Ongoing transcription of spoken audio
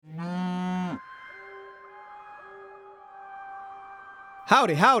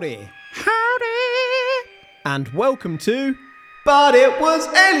Howdy, howdy, Howdy! and welcome to But It Was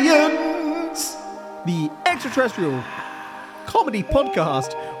Aliens, the extraterrestrial comedy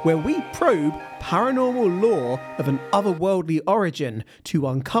podcast where we probe paranormal lore of an otherworldly origin to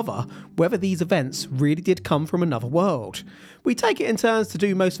uncover whether these events really did come from another world. We take it in turns to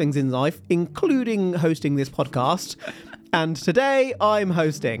do most things in life, including hosting this podcast, and today I'm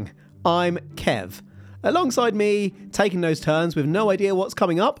hosting. I'm Kev. Alongside me, taking those turns with no idea what's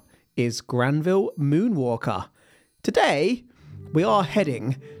coming up, is Granville Moonwalker. Today, we are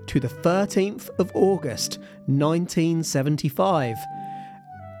heading to the 13th of August, 1975.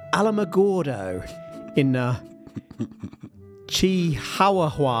 Alamogordo in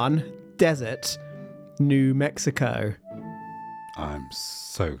Chihuahuan Desert, New Mexico. I'm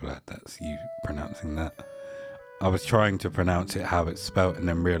so glad that's you pronouncing that. I was trying to pronounce it how it's spelt and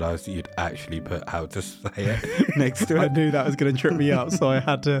then realised that you'd actually put how to say it next to it. I knew that was going to trip me up, so I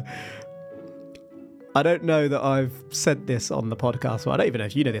had to... I don't know that I've said this on the podcast, well, I don't even know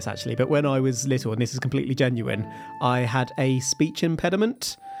if you know this actually, but when I was little, and this is completely genuine, I had a speech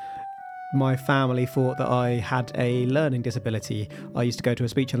impediment. My family thought that I had a learning disability. I used to go to a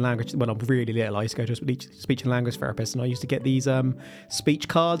speech and language, when I'm really little, I used to go to a speech and language therapist, and I used to get these speech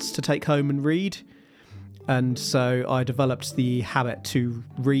cards to take home and read. And so I developed the habit to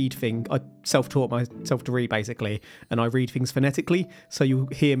read things. I self-taught myself to read, basically, and I read things phonetically. So you'll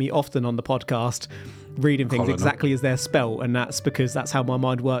hear me often on the podcast reading things exactly as they're spelt, and that's because that's how my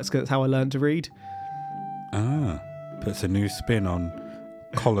mind works, because that's how I learned to read. Ah, puts a new spin on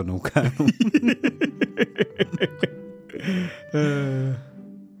Colonel Colonel.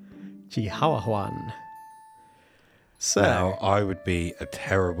 Chihuahuan. So Now, I would be a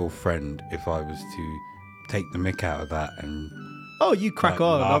terrible friend if I was to take the mick out of that and oh, you crack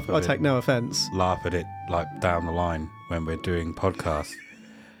like, on. I take no offence. laugh at it like down the line when we're doing podcasts.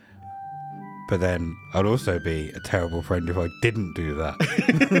 But then I'd also be a terrible friend if I didn't do that.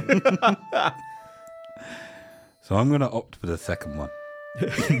 So I'm going to opt for the second one.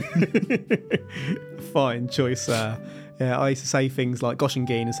 Fine choice. Yeah, I used to say things like gosh and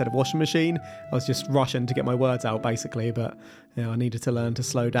geen instead of washing machine. I was just rushing to get my words out, basically, but yeah, I needed to learn to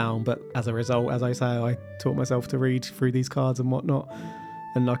slow down. But as a result, as I say, I taught myself to read through these cards and whatnot.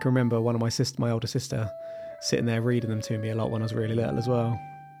 And I can remember one of my older sister, sitting there reading them to me a lot when I was really little as well.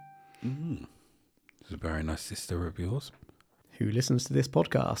 It's a very nice sister of yours. Who listens to this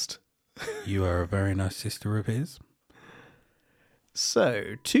podcast? You are a very nice sister of his.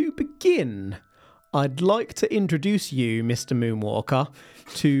 So, to begin, I'd like to introduce you, Mr. Moonwalker,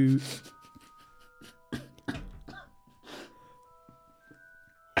 to...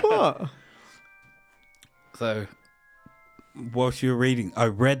 What? So, whilst you're reading, I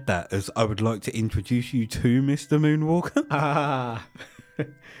read that as I would like to introduce you to Mr. Moonwalker. Ah,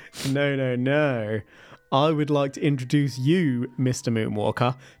 no. I would like to introduce you, Mr.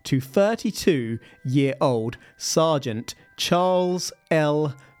 Moonwalker, to 32-year-old Sergeant Charles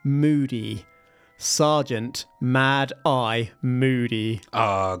L. Moody. Sergeant Mad Eye Moody.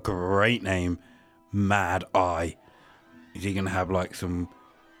 Ah, great name. Mad Eye. Is he going to have like some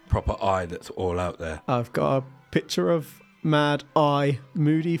proper eye that's all out there? I've got a picture of Mad Eye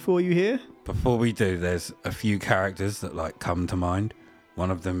Moody for you here. Before we do, there's a few characters that like come to mind.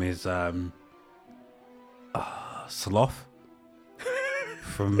 One of them is Sloth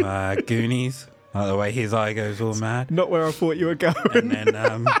from Goonies. Like the way his eye goes all mad. Not where I thought you were going. And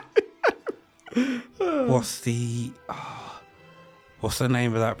then what's the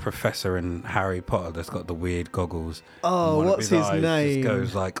name of that professor in Harry Potter that's got the weird goggles? Oh, what's his name? Just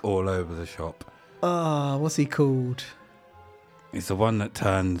goes like all over the shop. Oh, what's he called? He's the one that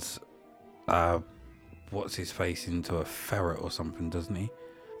turns what's his face into a ferret or something, doesn't he?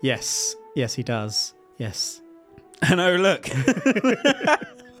 Yes, he does. Yes. And oh, look.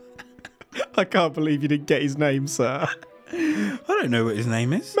 I can't believe you didn't get his name, sir. I don't know what his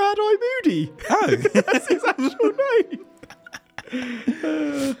name is. Mad Eye Moody. Oh. That's his actual name.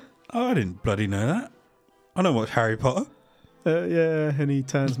 Oh, I didn't bloody know that. I don't watch Harry Potter. Yeah, and he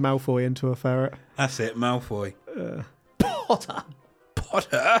turns Malfoy into a ferret. That's it, Malfoy. Potter.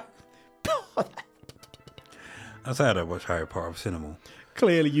 I say I don't watch Harry Potter. I've seen them all.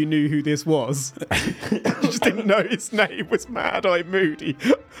 Clearly you knew who this was. You just didn't know his name was Mad Eye Moody.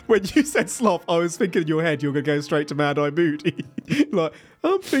 When you said Sloth, I was thinking in your head you're going to go straight to Mad Eye Moody. Like,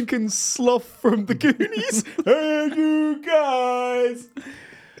 I'm thinking Sloth from the Goonies. Hey, you guys.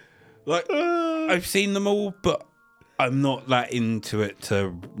 Like, I've seen them all, but I'm not that into it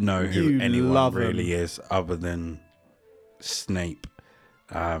to know who anyone really is other than Snape.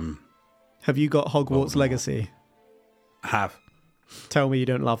 Have you got Hogwarts Legacy? Have. Tell me you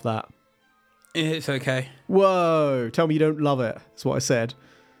don't love that. It's okay. Whoa. Tell me you don't love it. That's what I said.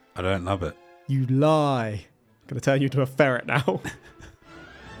 I don't love it. You lie. I'm going to turn you into a ferret now.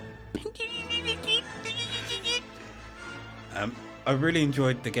 I really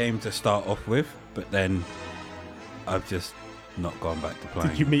enjoyed the game to start off with, but then I've just not gone back to playing.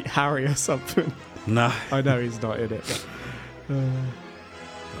 Did you meet Harry or something? No. I know he's not in it.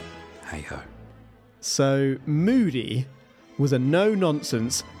 Hey ho. So, Moody was a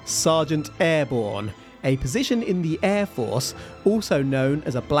no-nonsense Sergeant Airborne, a position in the Air Force, also known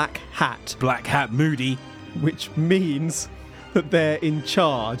as a Black Hat. Black Hat Moody. Which means that they're in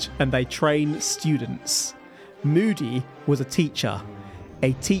charge and they train students. Moody was a teacher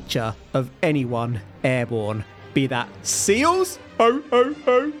of anyone airborne, be that SEALs, ho ho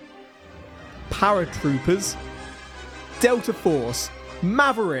ho, paratroopers, Delta Force,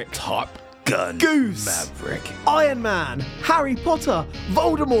 Maverick, Top Gun, Goose, Maverick, Iron Man, Harry Potter,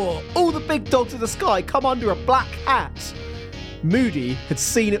 Voldemort, all the big dogs of the sky come under a black hat. Moody had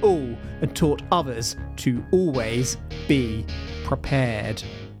seen it all and taught others to always be prepared.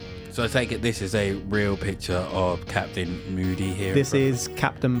 So I take it this is a real picture of Captain Moody here. This is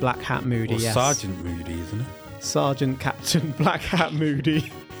Captain Black Hat Moody, or yes. Sergeant Moody, isn't it? Sergeant Captain Black Hat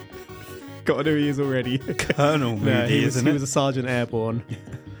Moody. Got to know who he is already. Colonel Moody, No, isn't he it? was a Sergeant Airborne.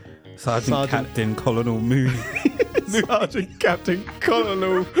 Sergeant Captain Colonel Moody. Sergeant Captain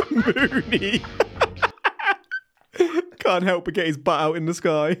Colonel Mooney. Can't help but get his butt out in the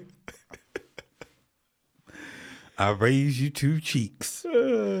sky. I raise you two cheeks. It's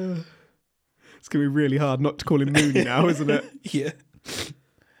going to be really hard not to call him Mooney now, isn't it? Yeah.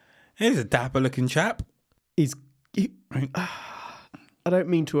 Here's a dapper looking chap. I don't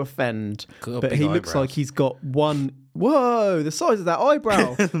mean to offend, Got but big he looks eyebrows. like he's got one... Whoa, the size of that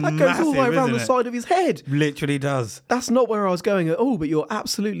eyebrow. That goes all the way Massive, around the isn't it? side of his head. Literally does. That's not where I was going at all, but you're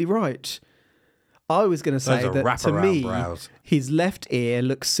absolutely right. I was going to say Those are that to wraparound me, brows. his left ear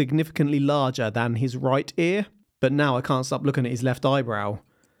looks significantly larger than his right ear, but now I can't stop looking at his left eyebrow.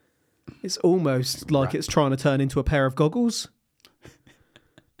 It's almost like it's trying to turn into a pair of goggles. Do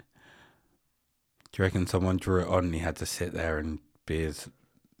you reckon someone drew it on and he had to sit there and be as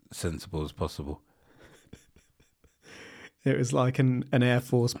sensible as possible? It was like an Air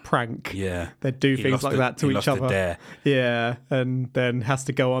Force prank. Yeah. They'd do He things lost like a- that to he each lost a other. dare. Yeah, and then has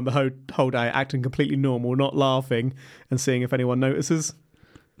to go on the whole day acting completely normal, not laughing, and seeing if anyone notices.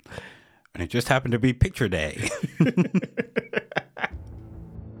 And it just happened to be picture day.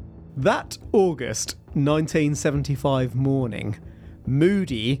 That August 1975 morning,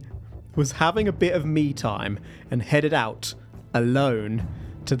 Moody was having a bit of me time and headed out alone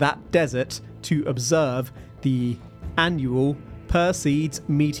to that desert to observe the annual Perseids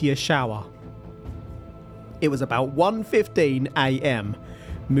meteor shower. It was about 1:15 a.m.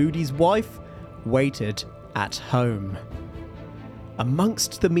 Moody's wife waited at home.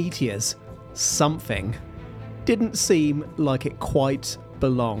 Amongst the meteors, something didn't seem like it quite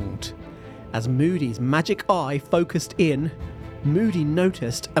belonged. As Moody's magic eye focused in, Moody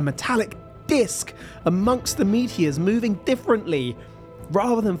noticed a metallic disc amongst the meteors moving differently.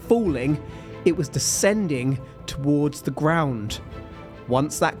 Rather than falling, it was descending towards the ground.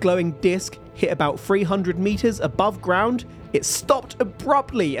 Once that glowing disc hit about 300 meters above ground, it stopped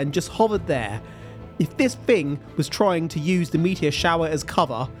abruptly and just hovered there. If this thing was trying to use the meteor shower as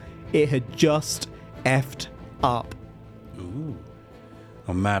cover, it had just effed up. Ooh.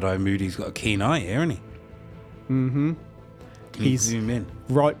 Oh, Mad Eye Moody's got a keen eye here, hasn't he? Mm-hmm. Can you He's zoom in.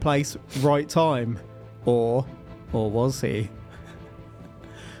 right place, right time. Or was he?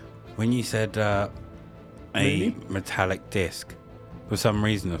 When you said a Really? metallic disc, for some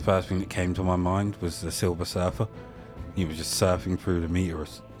reason the first thing that came to my mind was the Silver Surfer. He was just surfing through the meteor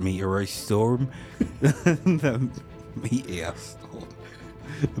storm. The meteor storm.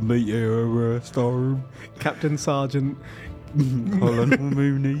 The meteor storm. Captain Sergeant. Colonel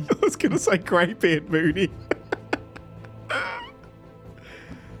Mooney. I was going to say Greybeard Mooney.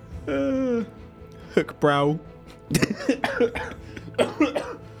 Hook brow.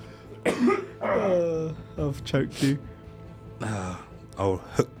 I've choked you. Oh,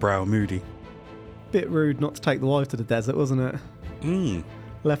 Hook Brow Moody. Bit rude not to take the wife to the desert, wasn't it? Mm.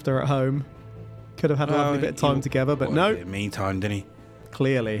 Left her at home. Could have had a lovely bit of time together, but no. Me time, didn't he?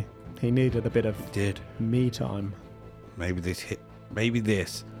 Clearly, he needed a bit of Did. me time. Maybe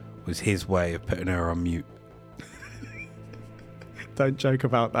this was his way of putting her on mute. Don't joke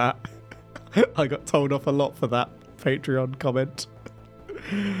about that. I got told off a lot for that Patreon comment.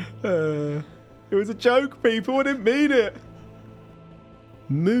 It was a joke, people. I didn't mean it.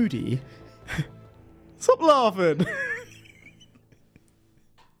 Moody. Stop laughing.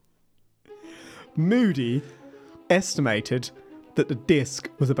 Moody estimated that the disc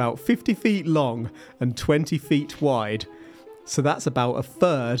was about 50 feet long and 20 feet wide. So that's about a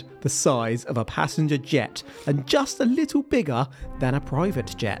third the size of a passenger jet and just a little bigger than a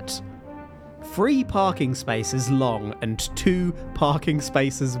private jet. 3 parking spaces long and 2 parking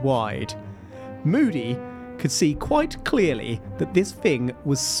spaces wide. Moody could see quite clearly that this thing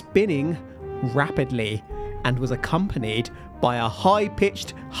was spinning rapidly and was accompanied by a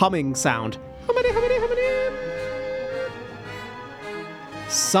high-pitched humming sound. Hummity, hummity, hummity.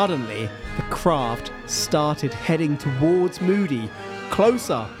 Suddenly, the craft started heading towards Moody.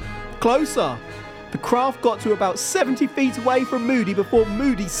 Closer, closer. The craft got to about 70 feet away from Moody before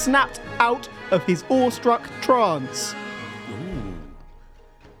Moody snapped out of his awestruck trance. Ooh.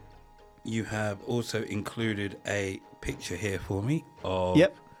 You have also included a picture here for me of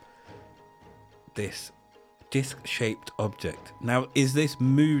this disc-shaped object. Now, is this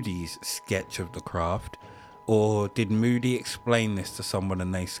Moody's sketch of the craft, or did Moody explain this to someone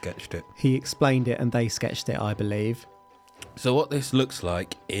and they sketched it? He explained it and they sketched it, I believe. So what this looks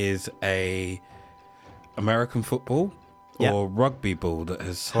like is a American football or rugby ball that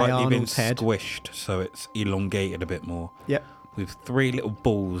has slightly been squished, so it's elongated a bit more. Yep. With 3 little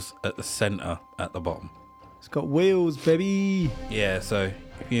balls at the centre at the bottom. It's got wheels, baby. Yeah, so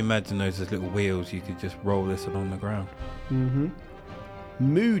if you imagine those as little wheels, you could just roll this along the ground. Mm-hmm.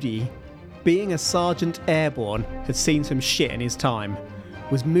 Moody, being a sergeant airborne, had seen some shit in his time.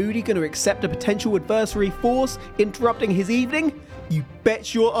 Was Moody going to accept a potential adversary force interrupting his evening? You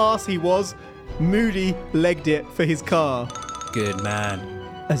bet your ass he was. Moody legged it for his car. Good man.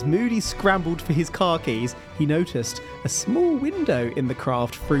 As Moody scrambled for his car keys, he noticed a small window in the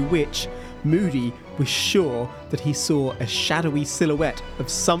craft through which Moody was sure that he saw a shadowy silhouette of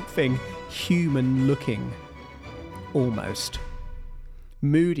something human-looking. Almost.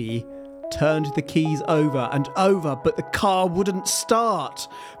 Moody turned the keys over and over, but the car wouldn't start.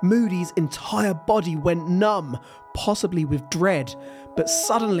 Moody's entire body went numb, possibly with dread. But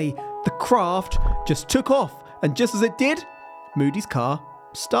suddenly, the craft just took off, and just as it did, Moody's car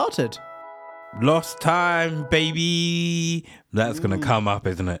started. Lost time, baby. That's going to come up,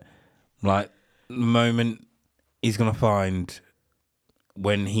 isn't it? Like, the moment he's going to find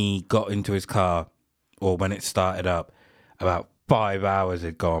when he got into his car, or when it started up, about 5 hours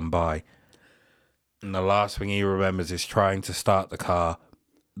had gone by. And the last thing he remembers is trying to start the car.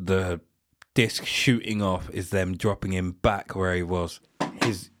 The disc shooting off is them dropping him back where he was.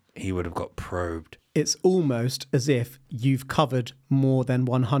 He would have got probed. It's almost as if you've covered more than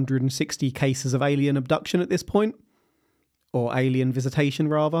 160 cases of alien abduction at this point. Or alien visitation,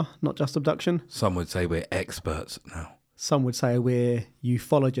 rather, not just abduction. Some would say we're experts now. Some would say we're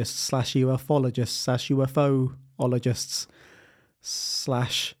ufologists /UFOlogists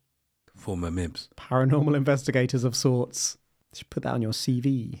 /ufologists / former MIBs. Paranormal investigators of sorts. You should put that on your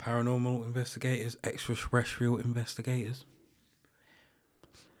CV. Paranormal investigators, extraterrestrial investigators.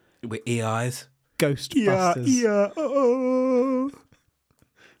 We're EIs. Ghostbusters. Yeah.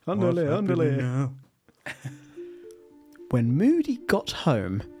 Underlay. When Moody got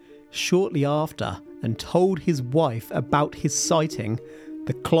home shortly after and told his wife about his sighting,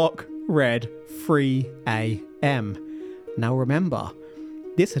 the clock read 3 a.m. Now remember,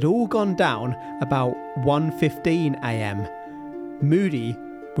 this had all gone down about 1:15 a.m. Moody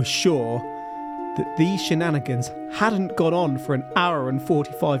was sure that these shenanigans hadn't gone on for an hour and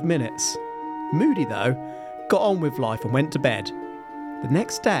 45 minutes. Moody, though, got on with life and went to bed. The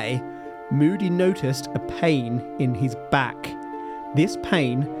next day, Moody noticed a pain in his back. This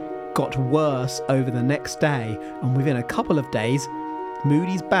pain got worse over the next day, and within a couple of days,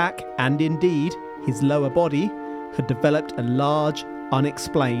 Moody's back, and indeed his lower body, had developed a large,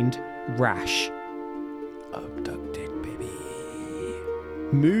 unexplained rash. Abducted, baby.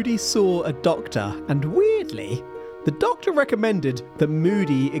 Moody saw a doctor, and weirdly, the doctor recommended that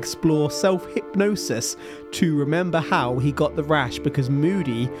Moody explore self-hypnosis to remember how he got the rash because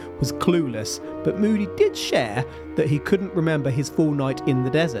Moody was clueless, but Moody did share that he couldn't remember his full night in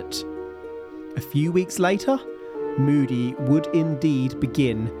the desert. A few weeks later, Moody would indeed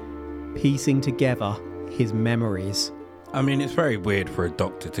begin piecing together his memories. I mean, it's very weird for a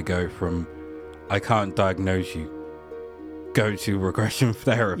doctor to go from, I can't diagnose you, go to regression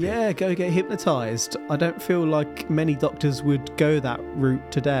therapy. Yeah, go get hypnotised. I don't feel like many doctors would go that route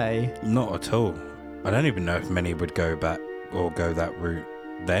today. Not at all. I don't even know if many would go back or go that route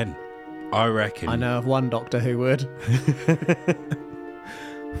then. I reckon. I know of one doctor who would.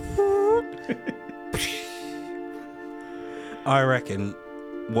 I reckon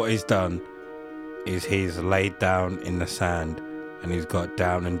what he's done is he's laid down in the sand and he's got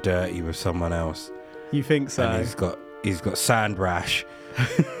down and dirty with someone else. You think so? And he's got sand rash.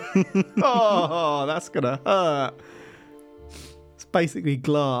 Oh, that's gonna hurt. It's basically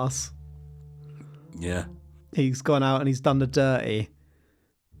glass. Yeah. He's gone out and he's done the dirty,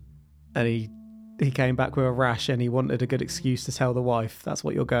 and he came back with a rash, and he wanted a good excuse to tell the wife. That's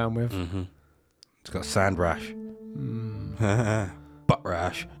what you're going with. Mm-hmm. He's got sand rash. Butt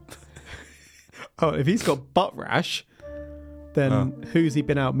rash. Oh, if he's got butt rash, then who's he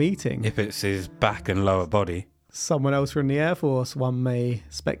been out meeting? If it's his back and lower body. Someone else from the Air Force, one may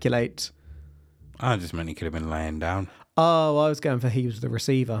speculate. I just meant he could have been laying down. Oh, I was going for he was the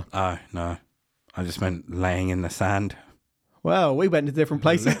receiver. Oh, no. I just meant laying in the sand. Well, we went to different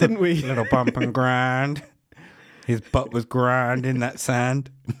places, didn't we? Little bump and grind. His butt was grind in that sand.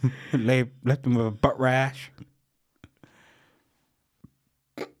 Left him with a butt rash.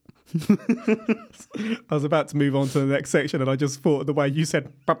 I was about to move on to the next section, and I just thought of the way you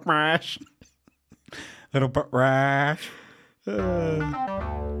said butt rash. Little butt rash.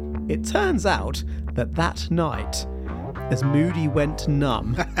 It turns out that night, as Moody went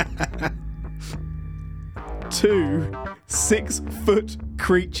numb, 2 6-foot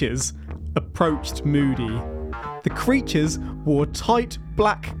creatures approached Moody. The creatures wore tight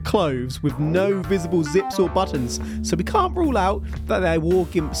black clothes with no visible zips or buttons, so we can't rule out that they wore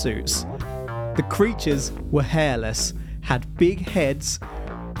gimp suits. The creatures were hairless, had big heads,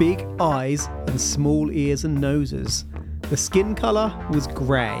 big eyes, and small ears and noses. The skin colour was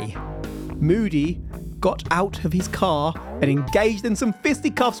grey. Moody got out of his car and engaged in some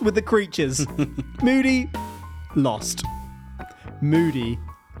fisticuffs with the creatures. Moody lost. Moody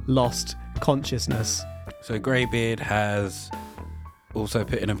lost consciousness. So Greybeard has also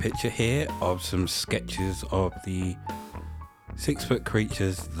put in a picture here of some sketches of the 6-foot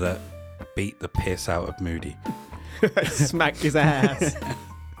creatures that beat the piss out of Moody. Smacked his ass.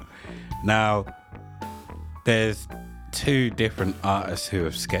 Now, there's 2 different artists who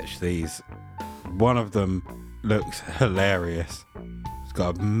have sketched these. One of them looks hilarious. It's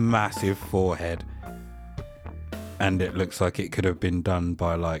got a massive forehead, and it looks like it could have been done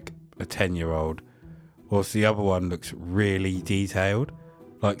by like a 10-year-old. Whilst the other one looks really detailed,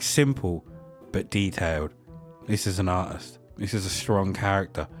 like simple but detailed. This is an artist. This is a strong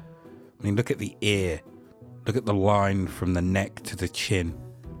character. I mean, look at the ear. Look at the line from the neck to the chin.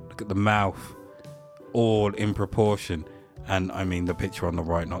 Look at the mouth. All in proportion. And I mean the picture on the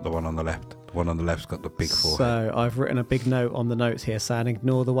right, not the one on the left. The one on the left's got the big forehead. So I've written a big note on the notes here saying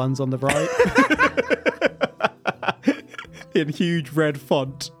ignore the ones on the right. In huge red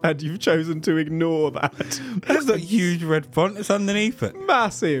font, and you've chosen to ignore that. That's not huge red font, it's underneath it.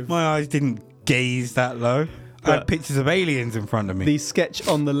 Massive. My eyes didn't gaze that low. I had pictures of aliens in front of me. The sketch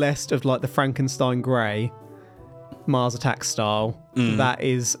on the left of like the Frankenstein grey, Mars Attack style, that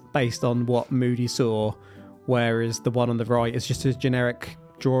is based on what Moody saw, whereas the one on the right is just a generic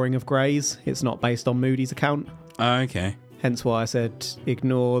drawing of greys. It's not based on Moody's account. Oh, okay. Hence why I said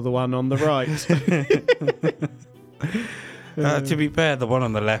ignore the one on the right. To be fair, the one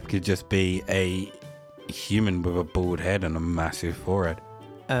on the left could just be a human with a bald head and a massive forehead.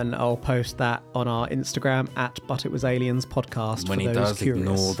 And I'll post that on our Instagram at But It Was Aliens podcast. When for he those does, curious.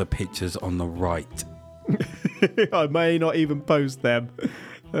 ignore the pictures on the right. I may not even post them.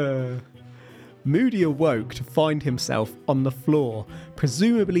 Moody awoke to find himself on the floor,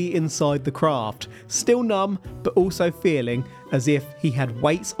 presumably inside the craft, still numb but also feeling as if he had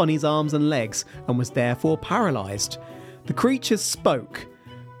weights on his arms and legs and was therefore paralysed. The creatures spoke,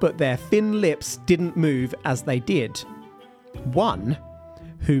 but their thin lips didn't move as they did. One,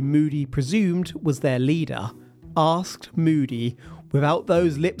 who Moody presumed was their leader, asked Moody, without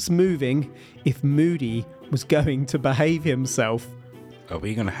those lips moving, if Moody was going to behave himself. Are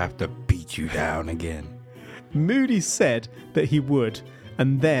we going to have to beat you down again? Moody said that he would,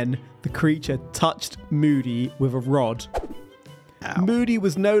 and then the creature touched Moody with a rod. Ow. Moody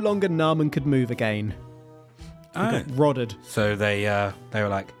was no longer numb and could move again. He got rodded. So they were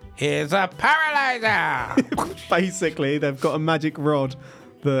like, here's a paralyzer! Basically, they've got a magic rod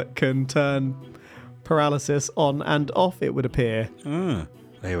that can turn paralysis on and off, it would appear.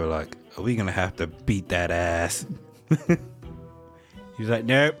 They were like, are we going to have to beat that ass? He was like,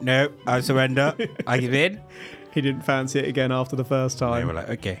 nope, I surrender. I give in. He didn't fancy it again after the first They time. were like,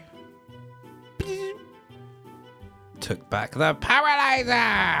 okay. Took back the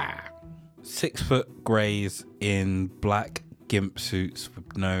paralyzer! 6-foot greys in black gimp suits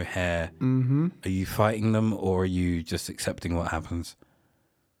with no hair. Mm-hmm. Are you fighting them, or are you just accepting what happens?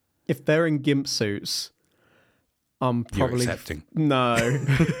 If they're in gimp suits, I'm probably... You're accepting. No.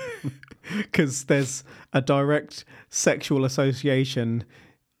 because there's a direct sexual association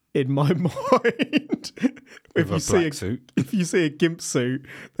in my mind. With a black suit. If you see a gimp suit,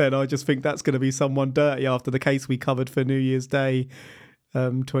 then I just think that's going to be someone dirty after the case we covered for New Year's Day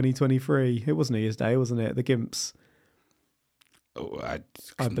 2023. It was New Year's Day, wasn't it? The gimps. Oh,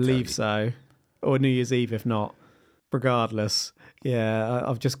 I believe so. Or New Year's Eve, if not. Regardless, yeah,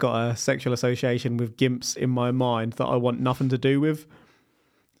 I've just got a sexual association with gimps in my mind that I want nothing to do with.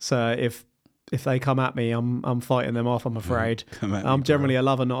 So if they come at me, I'm fighting them off, I'm afraid. I'm generally a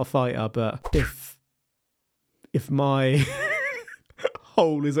lover, not a fighter, but if my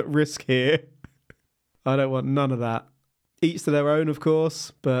hole is at risk here, I don't want none of that. Each to their own, of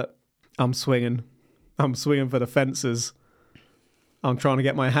course, but I'm swinging. I'm swinging for the fences. I'm trying to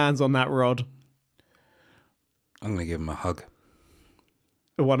get my hands on that rod. I'm going to give him a hug.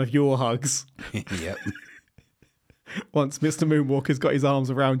 One of your hugs. Yep. Once Mr. Moonwalker's got his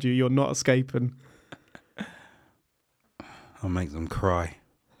arms around you, you're not escaping. I'll make them cry.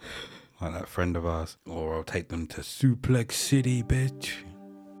 Like that friend of ours. Or I'll take them to Suplex City, bitch.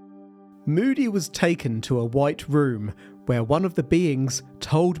 Moody was taken to a white room where one of the beings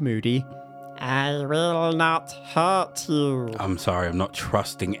told Moody, "I will not hurt you." I'm sorry, I'm not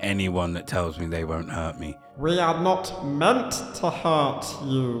trusting anyone that tells me they won't hurt me. "We are not meant to hurt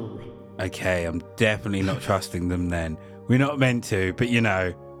you." Okay, I'm definitely not trusting them then. We're not meant to, but you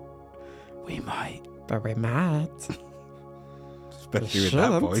know, we might. But we might. Especially with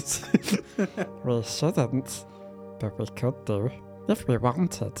that voice. We shouldn't, but we could do if we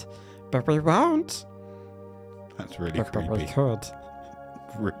wanted. But we won't. That's really creepy. But we could.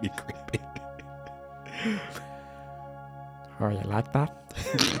 Really creepy. Oh, you like that?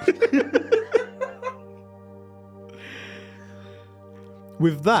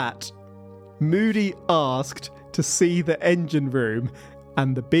 With that, Moody asked to see the engine room,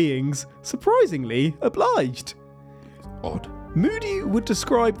 and the beings, surprisingly, obliged. Odd. Moody would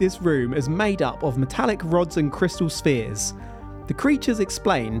describe this room as made up of metallic rods and crystal spheres. The creatures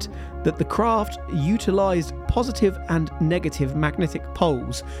explained that the craft utilised positive and negative magnetic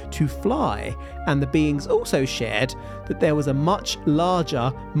poles to fly, and the beings also shared that there was a much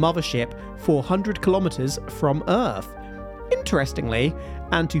larger mothership 400 kilometres from Earth. Interestingly,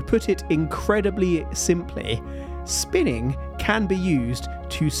 and to put it incredibly simply, spinning can be used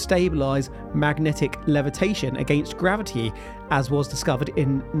to stabilise magnetic levitation against gravity, as was discovered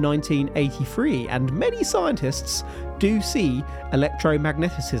in 1983, and many scientists do see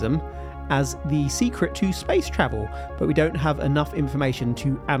electromagnetism as the secret to space travel, but we don't have enough information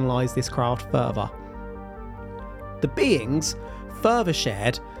to analyse this craft further. The beings further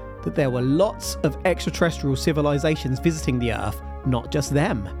shared that there were lots of extraterrestrial civilizations visiting the Earth, not just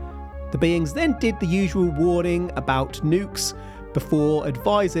them. The beings then did the usual warning about nukes before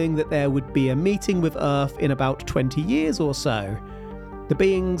advising that there would be a meeting with Earth in about 20 years or so. The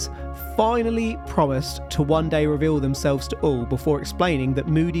beings finally promised to one day reveal themselves to all before explaining that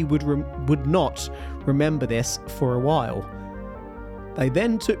Moody would not remember this for a while. They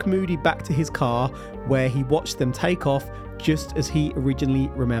then took Moody back to his car, where he watched them take off just as he originally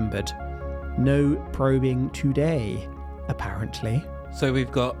remembered. No probing today, apparently. So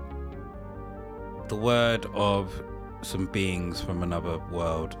we've got the word of some beings from another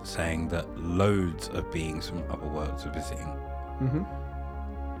world saying that loads of beings from other worlds are visiting. Mm-hmm.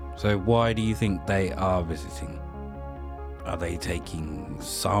 So why do you think they are visiting? Are they taking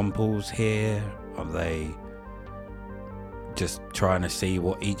samples here? Are they just trying to see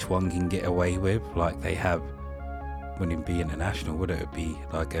what each one can get away with? Like they have, wouldn't it be international, would it be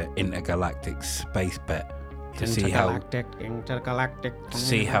like an intergalactic space bet to see how close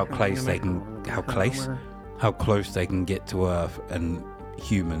they can, how close they can get to Earth and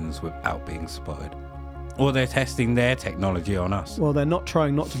humans without being spotted? Or they're testing their technology on us. Well, they're not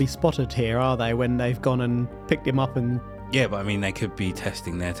trying not to be spotted here, are they, when they've gone and picked him up and... Yeah, but I mean, they could be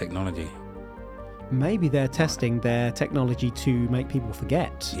testing their technology. Maybe they're testing their technology to make people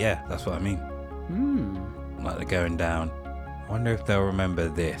forget. Yeah, that's what I mean. Like they're going down. I wonder if they'll remember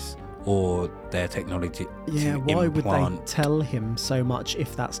this, or their technology. Yeah, why would they tell him so much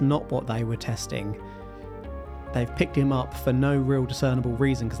if that's not what they were testing? They've picked him up for no real discernible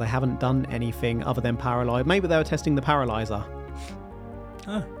reason because they haven't done anything other than paralyze. Maybe they were testing the paralyzer.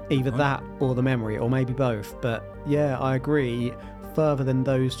 Either that or the memory, or maybe both. But yeah, I agree. Further than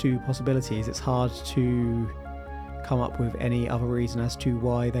those two possibilities, it's hard to come up with any other reason as to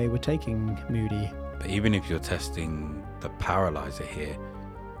why they were taking Moody. But even if you're testing the paralyzer here,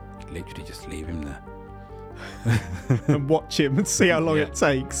 you could literally just leave him there. And watch him and see how long it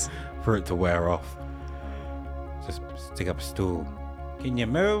takes. For it to wear off. Just stick up a stool. Can you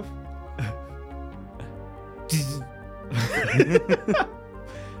move?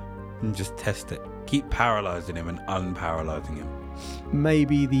 And just test it. Keep paralyzing him and unparalyzing him.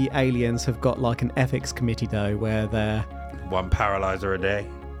 Maybe the aliens have got like an ethics committee though, where they're... One paralyzer a day.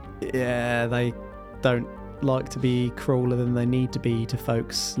 Yeah, they don't like to be crueler than they need to be to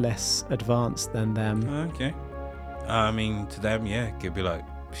folks less advanced than them. Okay. I mean, to them, yeah, it could be like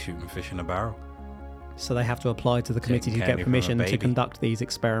shooting fish in a barrel. So they have to apply to the committee to get permission to conduct these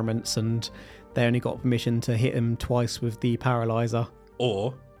experiments, and they only got permission to hit him twice with the paralyzer.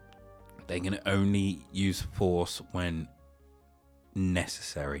 Or they can only use force when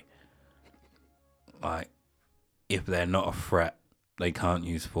necessary. Like, if they're not a threat, they can't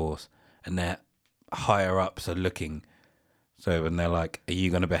use force. And their higher ups are looking. So when they're like, are you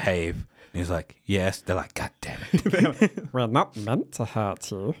going to behave? And he's like, yes. They're like, God damn it. We're not meant to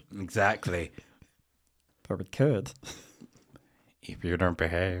hurt you. Exactly. But we could. If you don't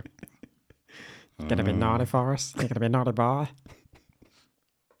behave. Gonna be naughty for us? You're gonna be a naughty boy?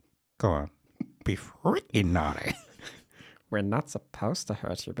 Go on. Be freaking naughty. We're not supposed to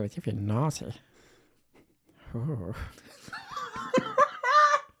hurt you, but if you're naughty. Ooh.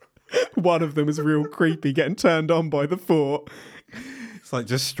 One of them is real creepy, getting turned on by the thought. It's like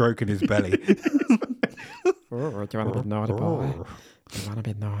just stroking his belly. Oh, do you want to be naughty, boy? You want to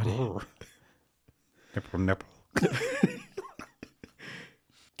be naughty? Nipple, nipple.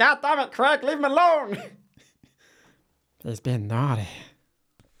 God damn it, Craig, leave him alone! He's being naughty.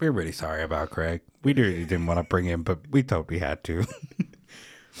 We're really sorry about Craig. We really didn't want to bring him, but we totally had to.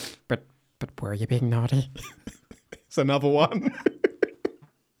 But were you being naughty? It's another one.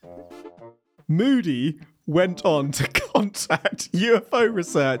 Moody went on to contact UFO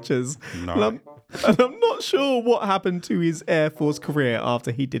researchers. No. And I'm not sure what happened to his Air Force career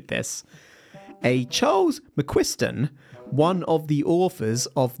after he did this. A Charles McQuiston, one of the authors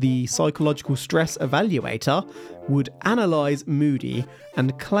of the Psychological Stress Evaluator, would analyse Moody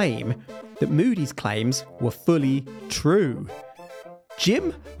and claim that Moody's claims were fully true.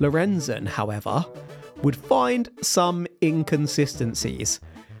 Jim Lorenzen, however, would find some inconsistencies.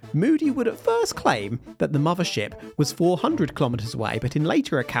 Moody would at first claim that the mothership was 400 kilometres away, but in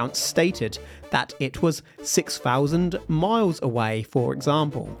later accounts stated that it was 6,000 miles away, for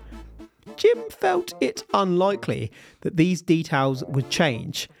example. Jim felt it unlikely that these details would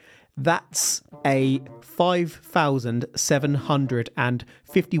change. That's a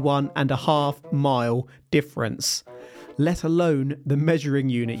 5,751.5 mile difference, let alone the measuring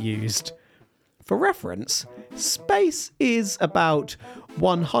unit used. For reference, space is about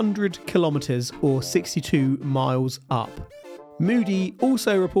 100 kilometres or 62 miles up. Moody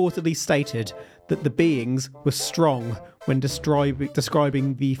also reportedly stated that the beings were strong when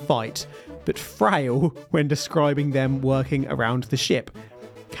describing the fight, but frail when describing them working around the ship.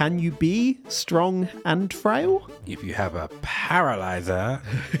 Can you be strong and frail? If you have a paralyzer,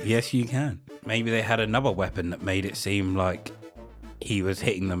 yes, you can. Maybe they had another weapon that made it seem like he was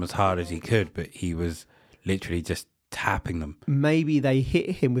hitting them as hard as he could, but he was literally just tapping them. Maybe they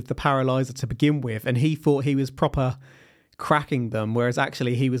hit him with the paralyzer to begin with, and he thought he was proper cracking them, whereas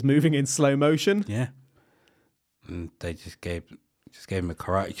actually he was moving in slow motion. Yeah. And they just gave him a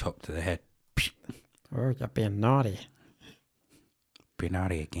karate chop to the head. Oh, you're being naughty. Be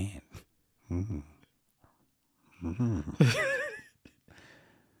naughty again. Mm. Mm.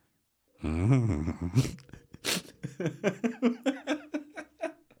 Mm.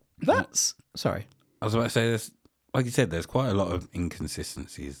 That's... Sorry. I was about to say, there's, like you said, there's quite a lot of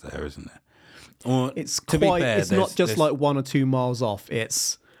inconsistencies there, isn't there? Or, It's to be fair, it's not just like 1 or 2 miles off.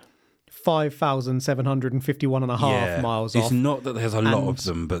 It's 5,751.5 miles off. It's not that there's a lot of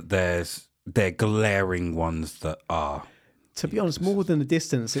them, but they're glaring ones that are. To be honest, more than the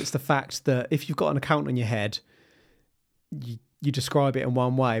distance, it's the fact that if you've got an account on your head, you describe it in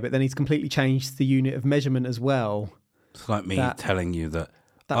one way, but then he's completely changed the unit of measurement as well. It's like me telling you that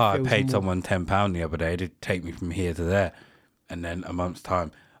I paid someone £10 the other day to take me from here to there. And then a month's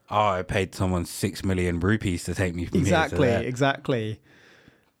time, I paid someone 6 million rupees to take me from here to there. Exactly.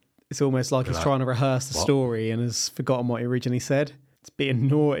 It's almost like he's trying to rehearse the story and has forgotten what he originally said. It's being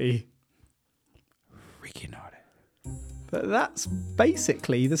naughty. Freaking naughty. But that's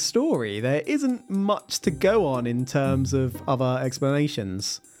basically the story. There isn't much to go on in terms of other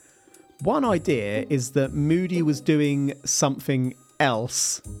explanations. One idea is that Moody was doing something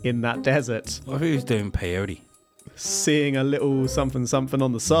else in that desert. What if he was doing peyote? Seeing a little something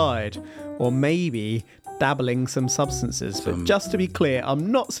on the side. Or maybe dabbling some substances. But just to be clear,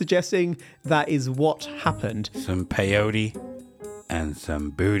 I'm not suggesting that is what happened. Some peyote and some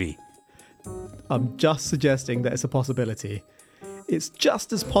booty. I'm just suggesting that it's a possibility. It's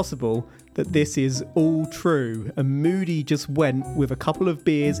just as possible that this is all true, and Moody just went with a couple of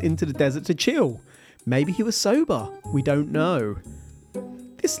beers into the desert to chill. Maybe he was sober. We don't know.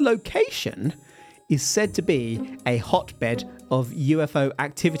 This location is said to be a hotbed of UFO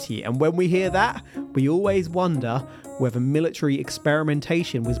activity, and when we hear that, we always wonder whether military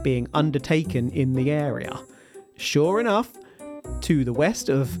experimentation was being undertaken in the area. Sure enough, to the west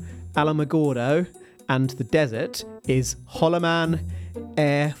of Alamogordo and the desert is Holloman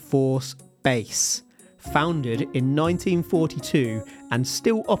Air Force Base, founded in 1942 and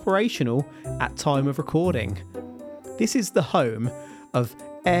still operational at time of recording. This is the home of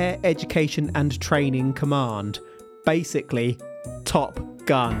Air Education and Training Command, basically Top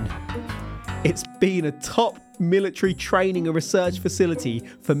Gun. It's been a top military training and research facility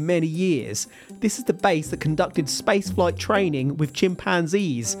for many years. This is the base that conducted spaceflight training with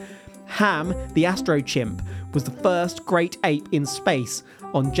chimpanzees. Ham, the astro chimp, was the first great ape in space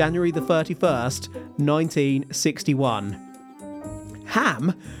on January the 31st, 1961.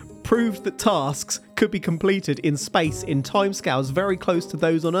 Ham proved that tasks could be completed in space in timescales very close to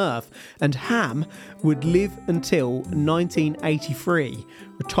those on Earth, and Ham would live until 1983,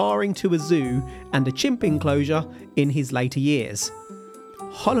 retiring to a zoo and a chimp enclosure in his later years.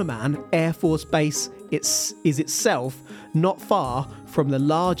 Holloman Air Force Base is itself not far from the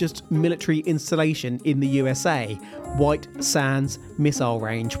largest military installation in the USA, White Sands Missile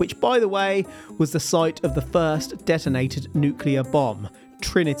Range, which, by the way, was the site of the first detonated nuclear bomb,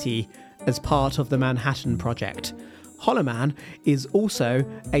 Trinity, as part of the Manhattan Project. Holloman is also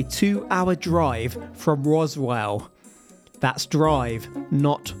a 2-hour drive from Roswell. That's drive,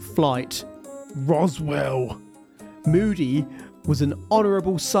 not flight. Roswell. Moody was an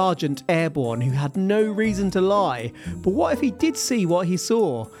honourable sergeant airborne who had no reason to lie. But what if he did see what he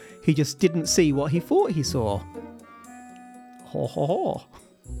saw? He just didn't see what he thought he saw. Ho ho ho.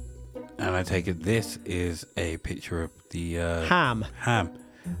 And I take it this is a picture of the... Ham.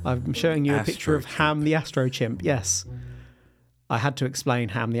 I'm showing you a picture of Ham the Astro Chimp, yes. I had to explain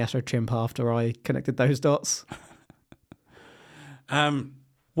Ham the Astro Chimp after I connected those dots.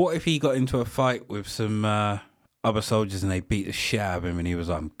 What if he got into a fight with some other soldiers and they beat the shit out of him and he was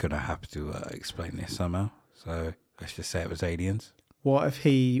like, I'm going to have to explain this somehow. So let's just say it was aliens. What if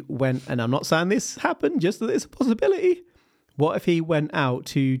he went, and I'm not saying this happened, just that it's a possibility. What if he went out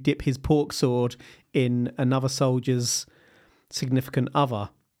to dip his pork sword in another soldier's significant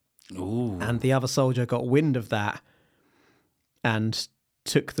other? Ooh. And the other soldier got wind of that and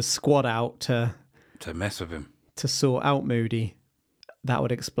took the squad out to mess with him, to sort out Moody? That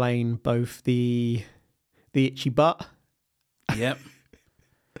would explain both the itchy butt. Yep.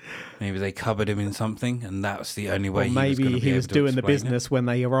 Maybe they covered him in something, and that's the only way. Or maybe he was doing the business when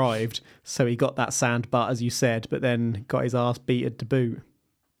they arrived, so he got that sand butt, as you said, but then got his ass beaten to boot.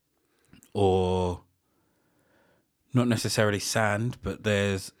 Or not necessarily sand, but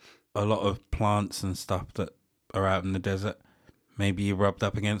there's a lot of plants and stuff that are out in the desert. Maybe he rubbed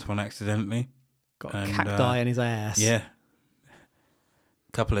up against one accidentally. Got a cacti in his ass. Yeah.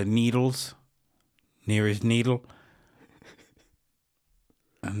 A couple of needles near his needle.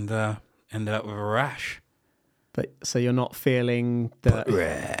 And ended up with a rash. But so you're not feeling the butt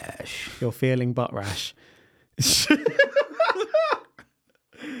rash. You're feeling butt rash.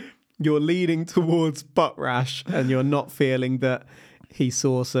 You're leaning towards butt rash, and you're not feeling that he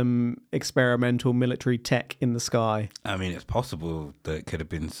saw some experimental military tech in the sky. I mean, it's possible that it could have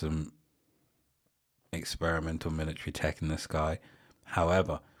been some experimental military tech in the sky.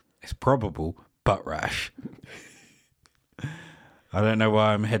 However, it's probable butt rash. I don't know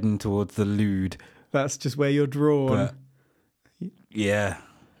why I'm heading towards the lewd. That's just where you're drawn. But, yeah.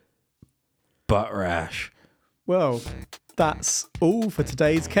 Butt rash. Well, that's all for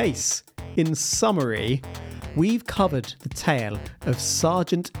today's case. In summary, we've covered the tale of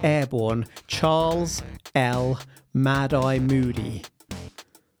Sergeant Airborne Charles L. Mad Eye Moody.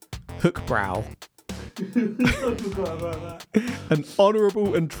 Hookbrow. I forgot about that. An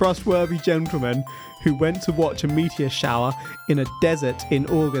honourable and trustworthy gentleman who went to watch a meteor shower in a desert in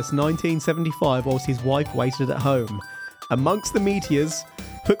August 1975 whilst his wife waited at home. Amongst the meteors,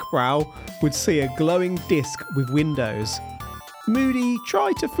 Hookbrow would see a glowing disc with windows. Moody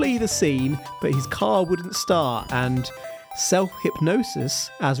tried to flee the scene, but his car wouldn't start, and self-hypnosis,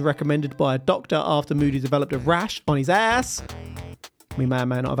 as recommended by a doctor after Moody developed a rash on his ass, we may or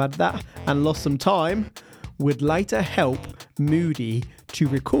may not have had that, and lost some time, would later help Moody to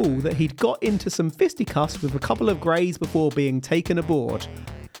recall that he'd got into some fisticuffs with a couple of greys before being taken aboard.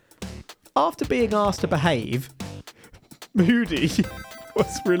 After being asked to behave, Moody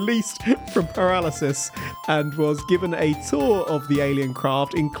was released from paralysis and was given a tour of the alien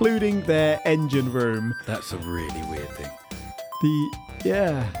craft, including their engine room. That's a really weird thing.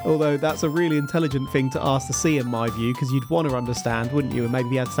 Although that's a really intelligent thing to ask to see in my view, because you'd want to understand, wouldn't you? And maybe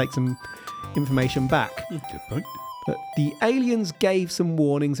you had to take some information back. Good point. But the aliens gave some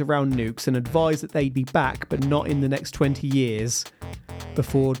warnings around nukes and advised that they'd be back, but not in the next 20 years,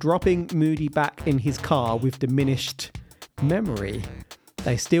 before dropping Moody back in his car with diminished memory.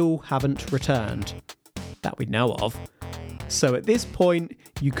 They still haven't returned, that we know of. So at this point,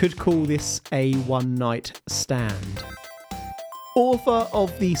 you could call this a one-night stand. Author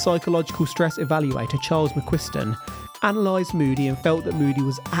of the Psychological Stress Evaluator, Charles McQuiston, analysed Moody and felt that Moody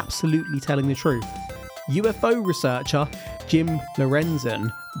was absolutely telling the truth. UFO researcher Jim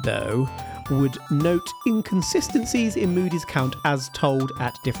Lorenzen, though, would note inconsistencies in Moody's account as told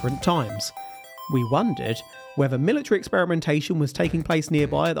at different times. We wondered whether military experimentation was taking place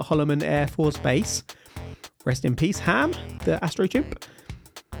nearby at the Holloman Air Force Base. Rest in peace, Ham, the astrochimp.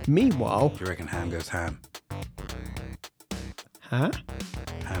 Meanwhile... Do you reckon Ham goes ham? Huh?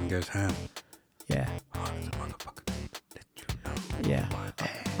 Ham goes ham. Yeah. Oh, there's a motherfucker. Let you know. Yeah.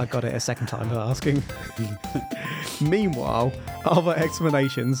 I got it a second time for asking. Meanwhile, other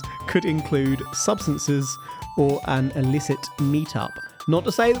explanations could include substances or an illicit meetup. Not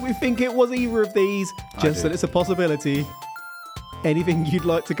to say that we think it was either of these, just that it's a possibility. Anything you'd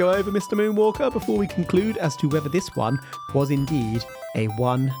like to go over, Mr. Moonwalker, before we conclude as to whether this one was indeed a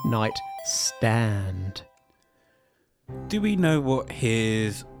one-night stand? Do we know what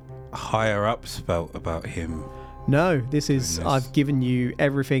his higher-ups felt about him? No, this is... I've given you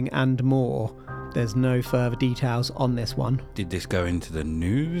everything and more. There's no further details on this one. Did this go into the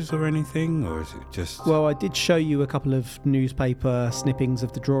news or anything, or is it just... Well, I did show you a couple of newspaper snippings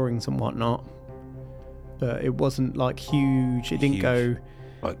of the drawings and whatnot, but it wasn't like huge. It didn't go...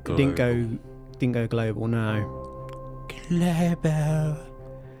 Like it didn't go global, no. Global.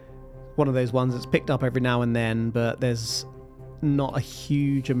 One of those ones that's picked up every now and then, but there's not a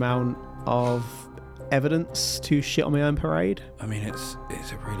huge amount of evidence to shit on my own parade. I mean, it's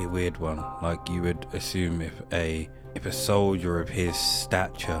a really weird one. Like, you would assume if a soldier of his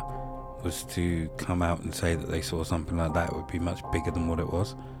stature was to come out and say that they saw something like that, it would be much bigger than what it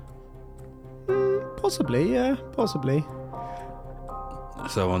was. Possibly, yeah, possibly.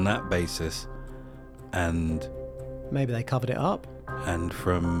 So on that basis, and maybe they covered it up. And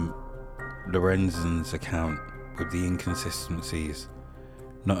from Lorenzen's account, with the inconsistencies,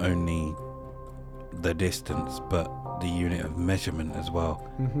 not only the distance but the unit of measurement as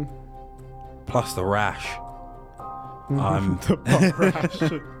well, plus the rash. The rash.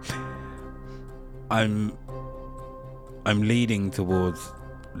 I'm leaning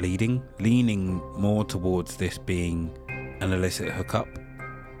more towards this being an illicit hookup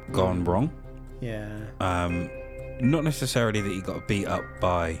gone wrong. Yeah. Not necessarily that he got beat up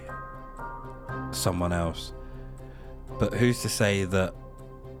by someone else, but who's to say that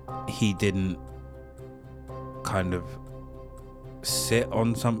he didn't kind of sit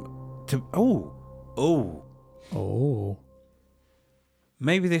on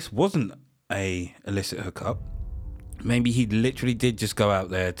maybe this wasn't a illicit hookup. Maybe he literally did just go out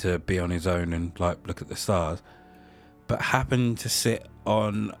there to be on his own and like look at the stars, but happened to sit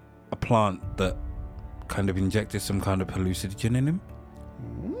on a plant that kind of injected some kind of hallucinogen in him.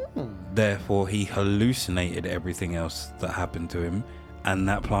 Therefore he hallucinated everything else that happened to him, and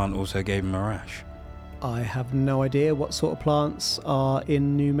that plant also gave him a rash. I have no idea what sort of plants are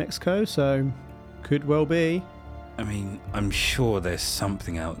in New Mexico, so could well be. I mean, I'm sure there's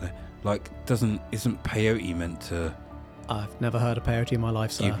something out there. Like, isn't peyote meant to... I've never heard of peyote in my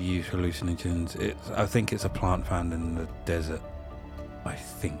life, sir. Give you hallucinogens. I think it's a plant found in the desert. I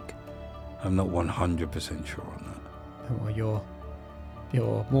think. I'm not 100% sure on that. Well,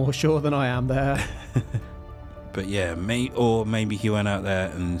 you're more sure than I am there. But yeah, maybe he went out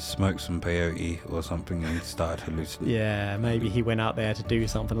there and smoked some peyote or something and started hallucinating. Yeah, maybe he went out there to do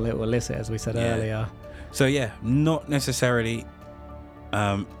something a little illicit, as we said earlier. So yeah, not necessarily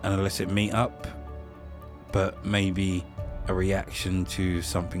an illicit meetup, but maybe a reaction to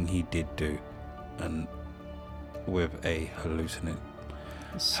something he did do, and with a hallucinogen.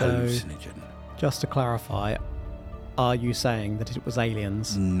 Just to clarify, are you saying that it was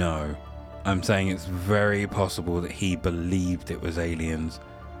aliens? No. I'm saying it's very possible that he believed it was aliens.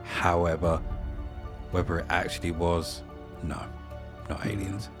 However, whether it actually was, no, not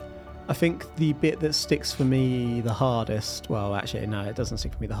aliens. I think the bit that sticks for me the hardest, well, actually, no, it doesn't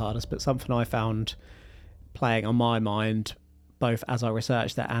stick for me the hardest, but something I found playing on my mind, both as I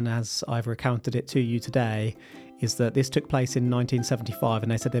researched that and as I've recounted it to you today, is that this took place in 1975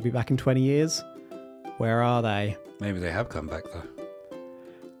 and they said they'd be back in 20 years. Where are they? Maybe they have come back, though.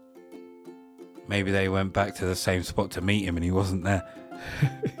 Maybe they went back to the same spot to meet him and he wasn't there.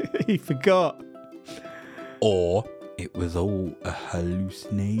 He forgot. Or it was all a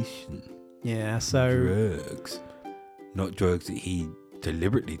hallucination. Yeah, so... Drugs. Not drugs that he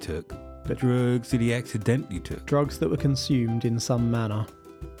deliberately took, but drugs that he accidentally took. Drugs that were consumed in some manner.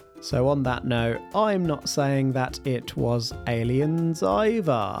 So on that note, I'm not saying that it was aliens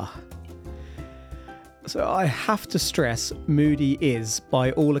either. So I have to stress, Moody is,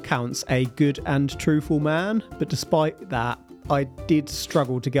 by all accounts, a good and truthful man, but despite that, I did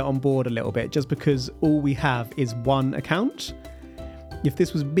struggle to get on board a little bit, just because all we have is one account. If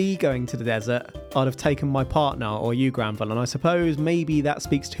this was me going to the desert, I'd have taken my partner or you, Granville, and I suppose maybe that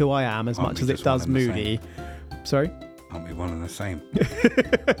speaks to who I am as much as it does Moody. Sorry? Aren't we one and the same?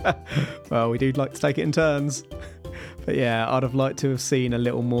 Well, we do like to take it in turns. But yeah, I'd have liked to have seen a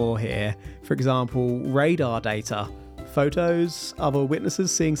little more here. For example, radar data, photos, other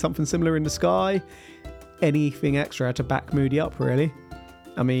witnesses seeing something similar in the sky, anything extra to back Moody up, really.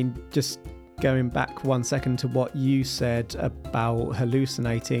 I mean, just going back 1 second to what you said about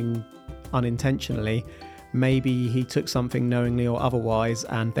hallucinating unintentionally, maybe he took something knowingly or otherwise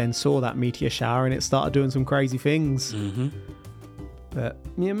and then saw that meteor shower and it started doing some crazy things. Mm-hmm. But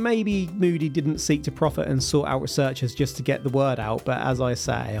yeah, maybe Moody didn't seek to profit and sort out researchers just to get the word out, but as I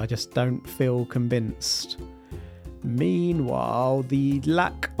say, I just don't feel convinced. Meanwhile, the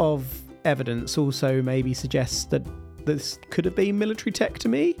lack of evidence also maybe suggests that this could have been military tech to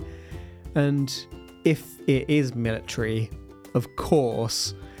me. And if it is military, of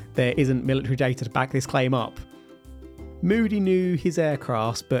course, there isn't military data to back this claim up. Moody knew his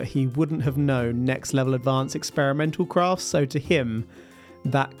aircrafts, but he wouldn't have known next level advanced experimental crafts, so to him,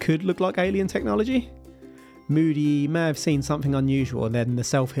 that could look like alien technology. Moody may have seen something unusual and then the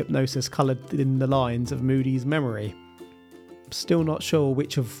self-hypnosis coloured in the lines of Moody's memory. Still not sure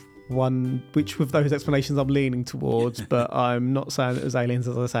which of those explanations I'm leaning towards, but I'm not saying it was aliens,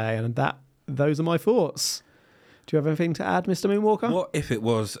 as I say, and those are my thoughts. Do you have anything to add, Mr. Moonwalker? What if it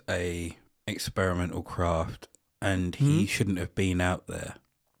was a experimental craft and he shouldn't have been out there,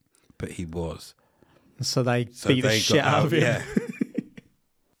 but he was? So they beat the shit out of him. Yeah.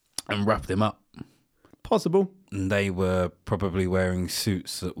 And wrapped him up. Possible. And they were probably wearing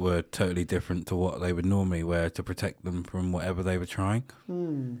suits that were totally different to what they would normally wear to protect them from whatever they were trying.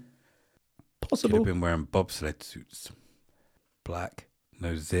 Possible. Could have been wearing bobsled suits. Black,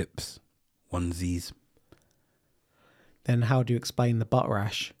 no zips, onesies. Then how do you explain the butt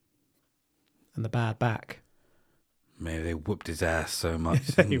rash and the bad back? Maybe they whooped his ass so much.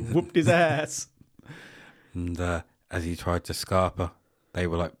 They whooped his ass. And as he tried to scarp her, they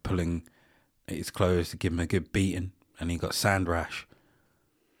were like pulling at his clothes to give him a good beating, and he got sand rash.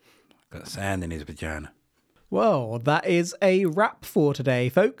 Got sand in his vagina. Well, that is a wrap for today,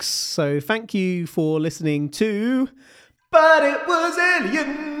 folks. So thank you for listening to But It Was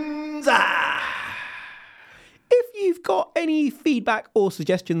Aliens. If you've got any feedback or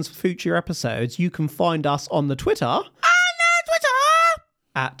suggestions for future episodes, you can find us on the Twitter.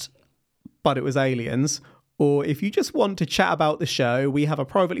 At But It Was Aliens. Or if you just want to chat about the show, we have a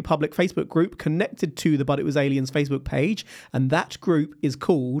privately public Facebook group connected to the But It Was Aliens Facebook page, and that group is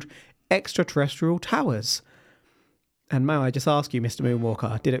called Extraterrestrial Towers. And may I just ask you, Mr.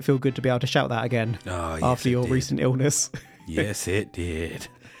 Moonwalker, did it feel good to be able to shout that again after your recent illness? Yes, it did.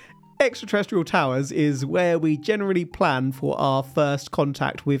 Extraterrestrial Towers is where we generally plan for our first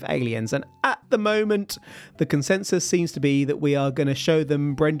contact with aliens, and at the moment, the consensus seems to be that we are going to show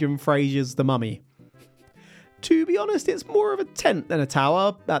them Brendan Fraser's The Mummy. To be honest, it's more of a tent than a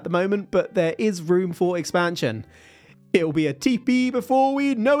tower at the moment, but there is room for expansion. It'll be a teepee before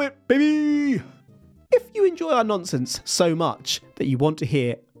we know it, baby! If you enjoy our nonsense so much that you want to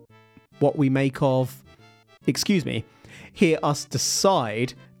hear what we make of... hear us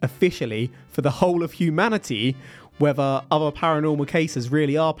decide officially for the whole of humanity whether other paranormal cases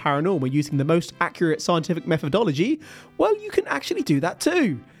really are paranormal using the most accurate scientific methodology, well, you can actually do that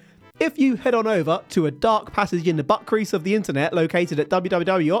too. If you head on over to a dark passage in the butt crease of the internet located at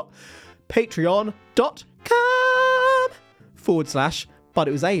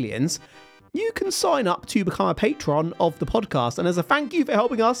www.patreon.com/butitwasaliens, you can sign up to become a patron of the podcast. And as a thank you for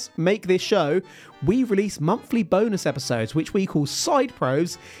helping us make this show, we release monthly bonus episodes, which we call side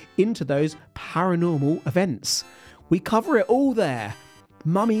pros into those paranormal events. We cover it all there.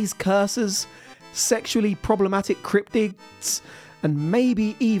 Mummies, curses, sexually problematic cryptids, and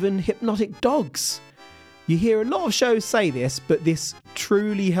maybe even hypnotic dogs. You hear a lot of shows say this, but this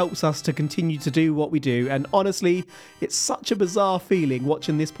truly helps us to continue to do what we do. And honestly, it's such a bizarre feeling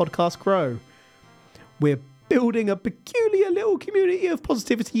watching this podcast grow. We're building a peculiar little community of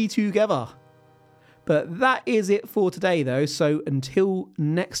positivity together. But that is it for today, though. So until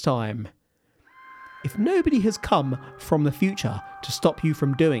next time, if nobody has come from the future to stop you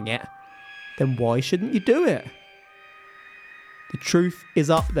from doing it, then why shouldn't you do it? The truth is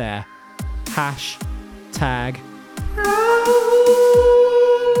up there. #.